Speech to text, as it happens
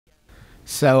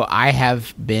So I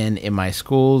have been in my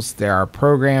schools. There are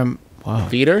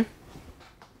Theater?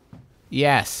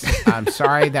 Yes. I'm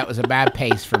sorry. That was a bad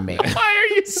pace for me. Why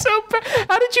are you so bad?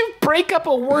 How did you break up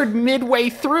a word midway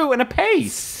through in a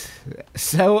pace?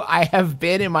 So I have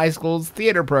been in my school's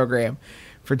theater program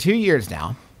for 2 years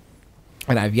now,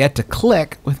 and I've yet to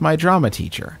click with my drama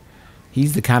teacher.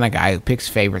 He's the kind of guy who picks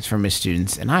favorites from his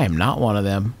students, and I am not one of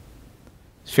them.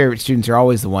 His favorite students are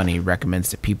always the one he recommends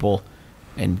to people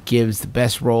and gives the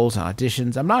best roles on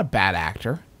auditions. I'm not a bad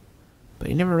actor, but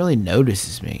he never really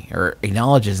notices me or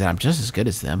acknowledges that I'm just as good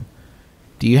as them.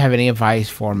 Do you have any advice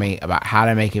for me about how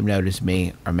to make him notice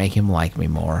me or make him like me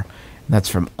more? And that's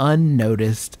from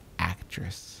Unnoticed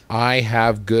Actress. I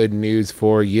have good news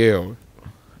for you.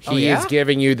 He is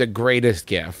giving you the greatest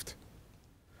gift.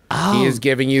 He is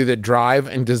giving you the drive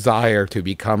and desire to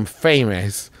become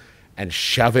famous and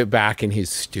shove it back in his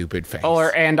stupid face.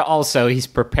 And also, he's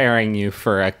preparing you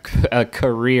for a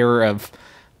career of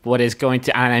what is going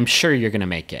to, and I'm sure you're going to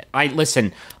make it.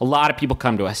 Listen, a lot of people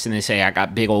come to us and they say, I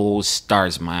got big old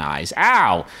stars in my eyes.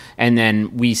 Ow! And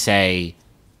then we say,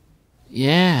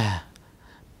 yeah.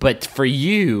 But for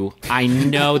you, I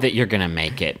know that you're going to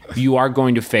make it. You are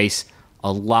going to face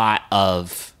a lot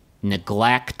of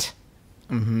neglect.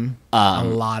 Mm-hmm. A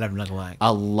lot of neglect.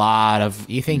 A lot of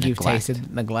You think neglect. You've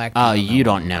tasted neglect? Oh, you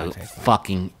don't know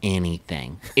fucking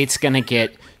anything. It's going to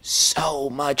get so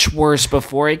much worse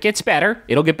before it gets better.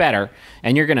 It'll get better.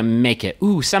 And you're going to make it.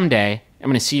 Ooh, someday I'm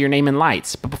going to see your name in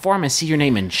lights. But before, I'm going to see your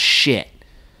name in shit.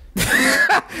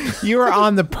 You are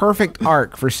on the perfect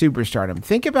arc for superstardom.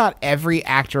 Think about every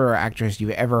actor or actress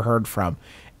you've ever heard from.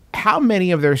 How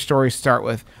many of their stories start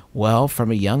with, well,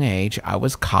 from a young age, I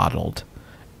was coddled.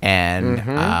 And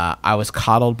I was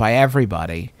coddled by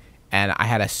everybody. And I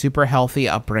had a super healthy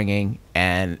upbringing.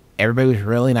 And everybody was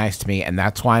really nice to me. And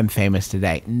that's why I'm famous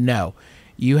today. No.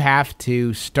 You have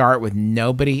to start with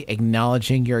nobody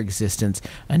acknowledging your existence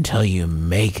until you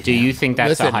make it. Do you think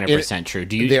that's 100% true?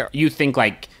 Do you think,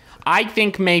 like, I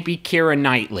think maybe Keira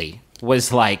Knightley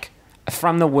was, like,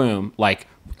 from the womb, like,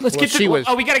 we got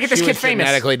to get this kid famous.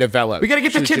 Genetically developed. We got to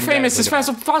get this kid famous as fast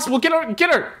as possible. Get on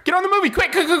the movie,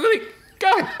 quick.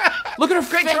 Go. Look at her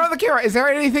face. Turn on the camera. Is there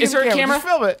anything? Is there a camera? Just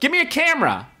film it. Give me a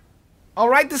camera. I'll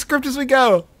write the script as we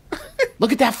go.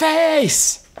 Look at that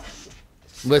face.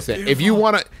 Listen, if you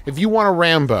want a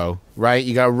Rambo, right?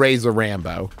 You got to raise a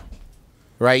Rambo,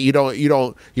 right? You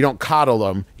don't coddle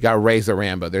them. You got to raise a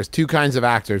Rambo. There's two kinds of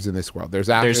actors in this world. There's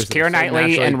Keira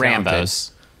Knightley and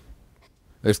Rambos.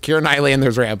 There's Keira Knightley and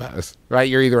there's Rambos, right?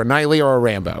 You're either a Knightley or a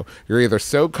Rambo. You're either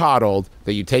so coddled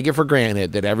that you take it for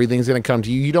granted that everything's going to come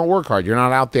to you. You don't work hard. You're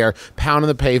not out there pounding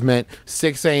the pavement,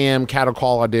 6 a.m. cattle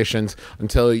call auditions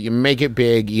until you make it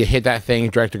big. You hit that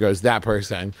thing. Director goes, that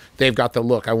person, they've got the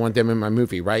look. I want them in my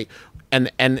movie, right?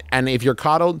 And if you're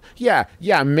coddled, yeah,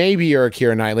 maybe you're a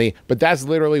Keira Knightley, but that's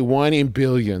literally 1 in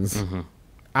billions. Mm-hmm.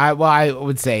 I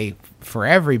would say for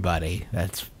everybody,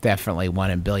 that's definitely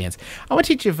 1 in billions. I want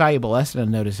to teach you a valuable lesson,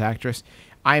 Unnoticed Actress.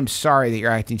 I am sorry that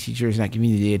your acting teacher is not giving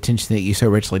you the attention that you so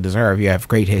richly deserve. You have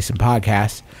great taste in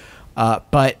podcasts,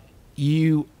 but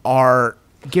you are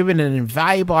given an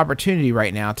invaluable opportunity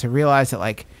right now to realize that,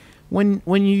 like, when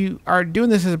you are doing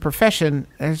this as a profession,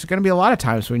 there's going to be a lot of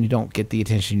times when you don't get the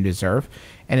attention you deserve,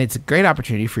 and it's a great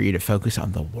opportunity for you to focus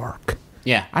on the work.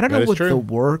 Yeah, I don't know what the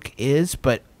work is,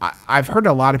 but I've heard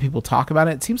a lot of people talk about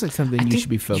it. It seems like something you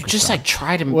should be focused on. You just like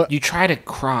try to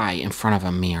cry in front of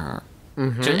a mirror,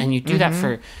 and you do that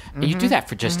for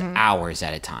just hours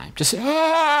at a time. Just yeah,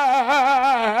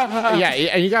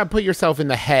 and you got to put yourself in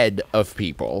the head of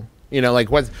people. You know, like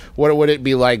what would it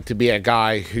be like to be a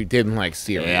guy who didn't like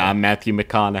cereal? Yeah, I'm Matthew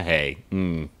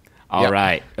McConaughey. All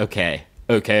right, okay.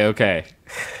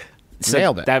 So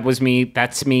nailed it. That was me.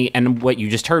 That's me. And what you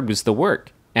just heard was the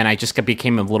work. And I just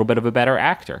became a little bit of a better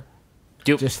actor.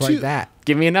 Just like that.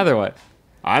 Give me another one.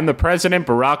 I'm the President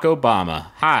Barack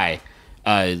Obama. Hi.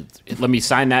 Let me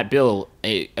sign that bill.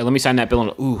 Let me sign that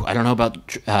bill. Ooh, I don't know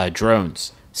about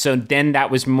drones. So then that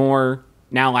was more.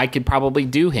 Now I could probably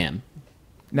do him.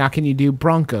 Now can you do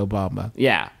Bronco Obama?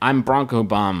 Yeah, I'm Bronco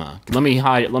Obama. Let me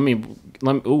hide. Let me.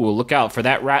 Ooh, look out for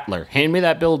that rattler. Hand me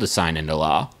that bill to sign into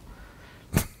law.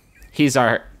 He's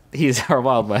our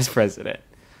Wild West president.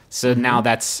 So now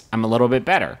I'm a little bit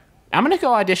better. I'm going to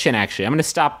go audition, actually. I'm going to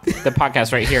stop the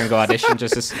podcast right here and go audition. All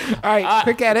right,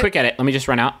 quick edit. Quick edit. Let me just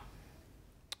run out.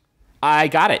 I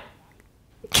got it.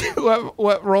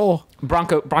 What role?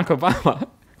 Bronco Obama.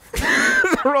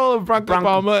 The role of Bronco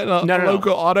Obama in a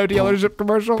local auto dealership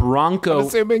commercial? Bronco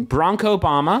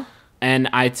Obama, and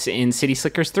it's in City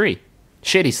Slickers 3.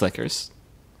 Shitty Slickers.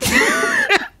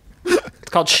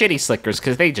 Called Shitty Slickers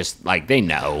because they just, like, they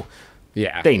know.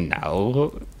 Yeah. They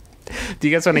know. Do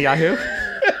you guys want a Yahoo?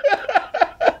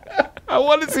 I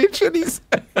want to see Shitty's.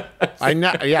 I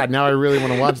know. Yeah, now I really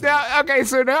want to watch that. Now, okay,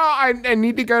 so now I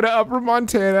need to go to Upper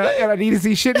Montana and I need to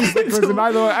see Shitty Slickers, and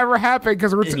neither will ever happen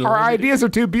because our ideas are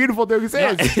too beautiful to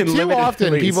exist. Too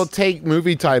often people take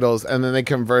movie titles and then they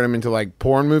convert them into like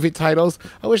porn movie titles.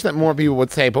 I wish that more people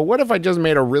would say, but what if I just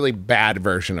made a really bad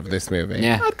version of this movie?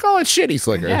 Yeah. I'd call it Shitty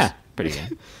Slickers. Yeah, pretty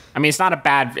good. I mean, it's not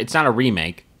a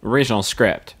remake. Original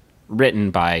script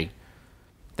written by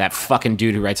that fucking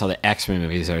dude who writes all the X-Men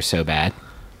movies that are so bad.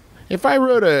 If I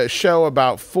wrote a show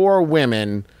about 4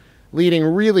 women leading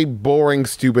really boring,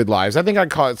 stupid lives, I think I'd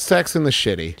call it Sex and the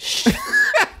Shitty.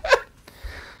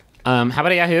 How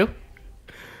about a Yahoo?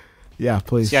 Yeah,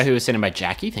 please. This Yahoo is sent in by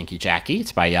Jackie. Thank you, Jackie.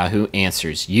 It's by Yahoo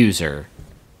Answers user.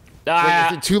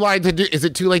 Wait, is it too late to do? Is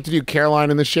it too late to do Caroline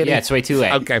and the Shitty? Yeah, it's way too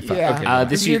late. Okay, fine. Yeah.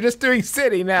 Okay, You're just doing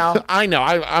City now. I know.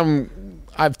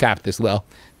 I've tapped this well.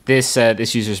 This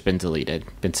user's been deleted,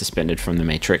 been suspended from the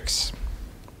Matrix.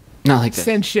 Not like this.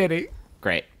 Send Shitty.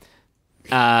 Great.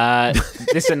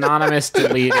 This anonymous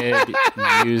deleted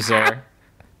user.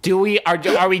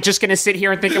 Are we just gonna sit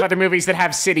here and think of other movies that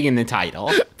have City in the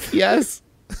title? Yes.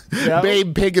 Yep.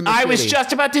 Babe Pig in the I City. was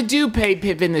just about to do Pig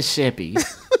Pip in the Shippy.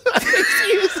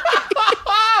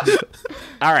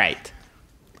 All right.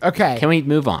 Okay. Can we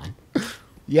move on?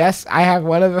 Yes, I have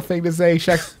one other thing to say.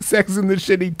 Sex and the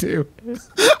Shitty too.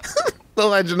 The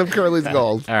Legend of Curly's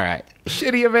Gold. All right.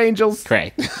 Shitty of Angels.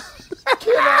 Great.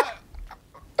 Okay.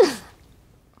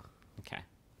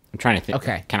 I'm trying to think.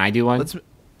 Okay. Can I do one?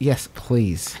 Yes,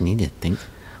 please. I need to think.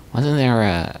 Wasn't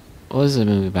there what was the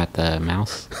movie about the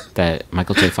mouse that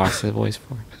Michael J. Fox did the voice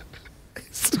for?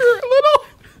 Stuart Little.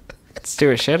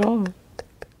 Stuart Shittle?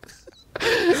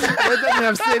 It doesn't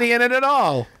have City in it at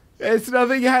all. It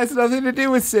has nothing to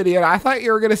do with City, and I thought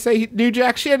you were going to say New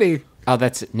Jack Shitty. Oh,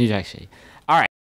 that's New Jack City.